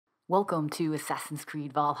Welcome to Assassin's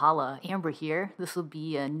Creed Valhalla. Amber here. This will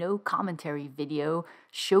be a no commentary video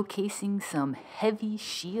showcasing some heavy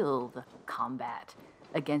shield combat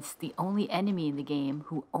against the only enemy in the game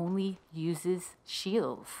who only uses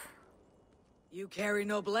shields. You carry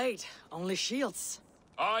no blade, only shields.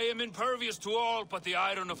 I am impervious to all but the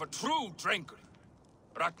iron of a true Drengr.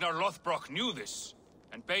 Ragnar Lothbrok knew this,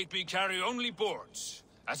 and bade me carry only boards,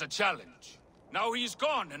 as a challenge. Now he is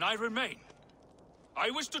gone, and I remain. I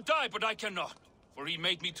wish to die, but I cannot, for he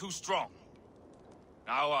made me too strong.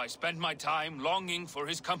 Now I spend my time longing for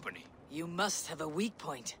his company. You must have a weak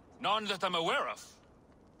point. None that I'm aware of.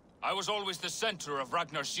 I was always the center of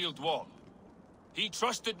Ragnar's shield wall. He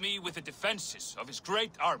trusted me with the defenses of his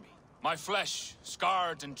great army. My flesh,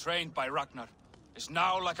 scarred and trained by Ragnar, is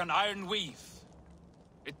now like an iron weave.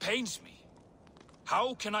 It pains me.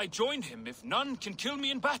 How can I join him if none can kill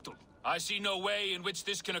me in battle? I see no way in which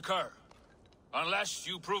this can occur. Unless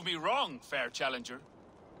you prove me wrong, fair challenger.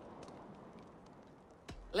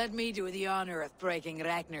 Let me do the honor of breaking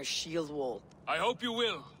Ragnar's shield wall. I hope you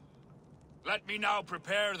will. Let me now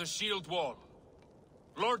prepare the shield wall.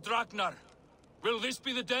 Lord Ragnar, will this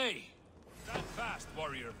be the day? Stand fast,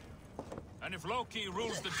 warrior. And if Loki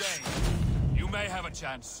rules the day, you may have a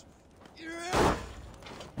chance.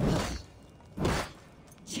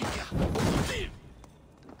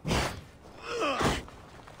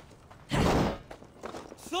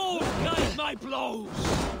 Thor, guide my blows!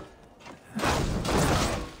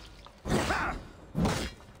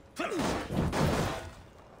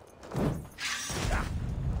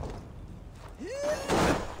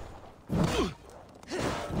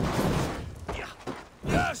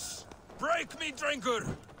 Yes! Break me,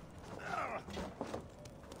 Drengr!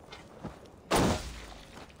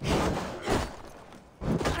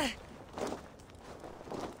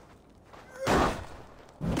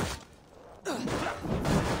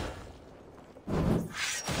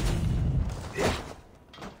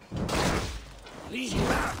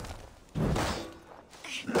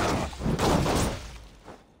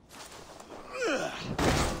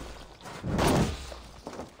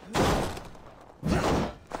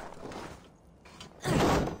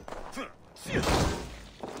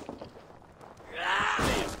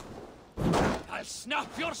 I'll snap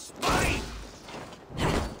your spine!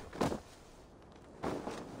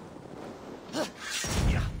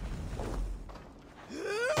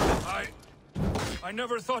 I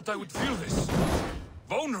never thought I would feel this.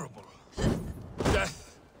 Vulnerable.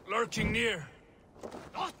 Death lurking near.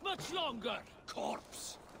 Not much longer,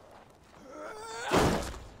 corpse!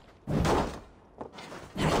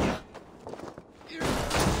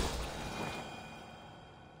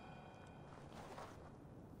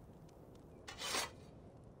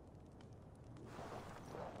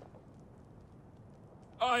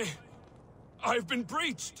 I've been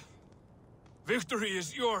breached. Victory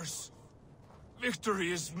is yours.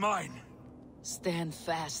 Victory is mine. Stand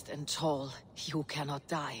fast and tall, you cannot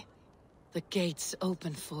die. The gates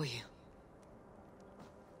open for you.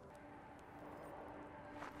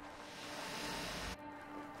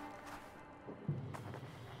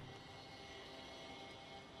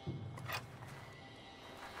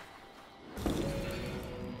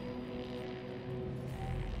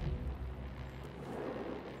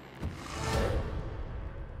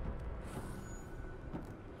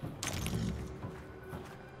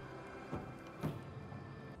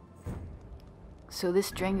 So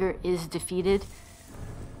this Drengr is defeated.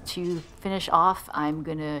 To finish off, I'm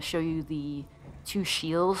gonna show you the two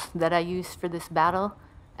shields that I used for this battle,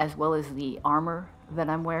 as well as the armor that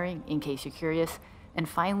I'm wearing, in case you're curious. And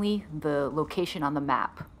finally, the location on the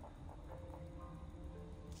map.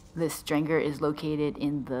 This Drengr is located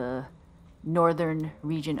in the northern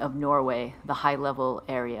region of Norway, the high-level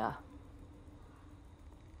area.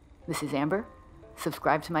 This is Amber.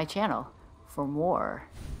 Subscribe to my channel for more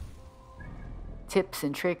tips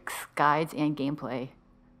and tricks, guides, and gameplay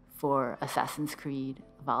for Assassin's Creed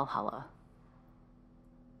Valhalla.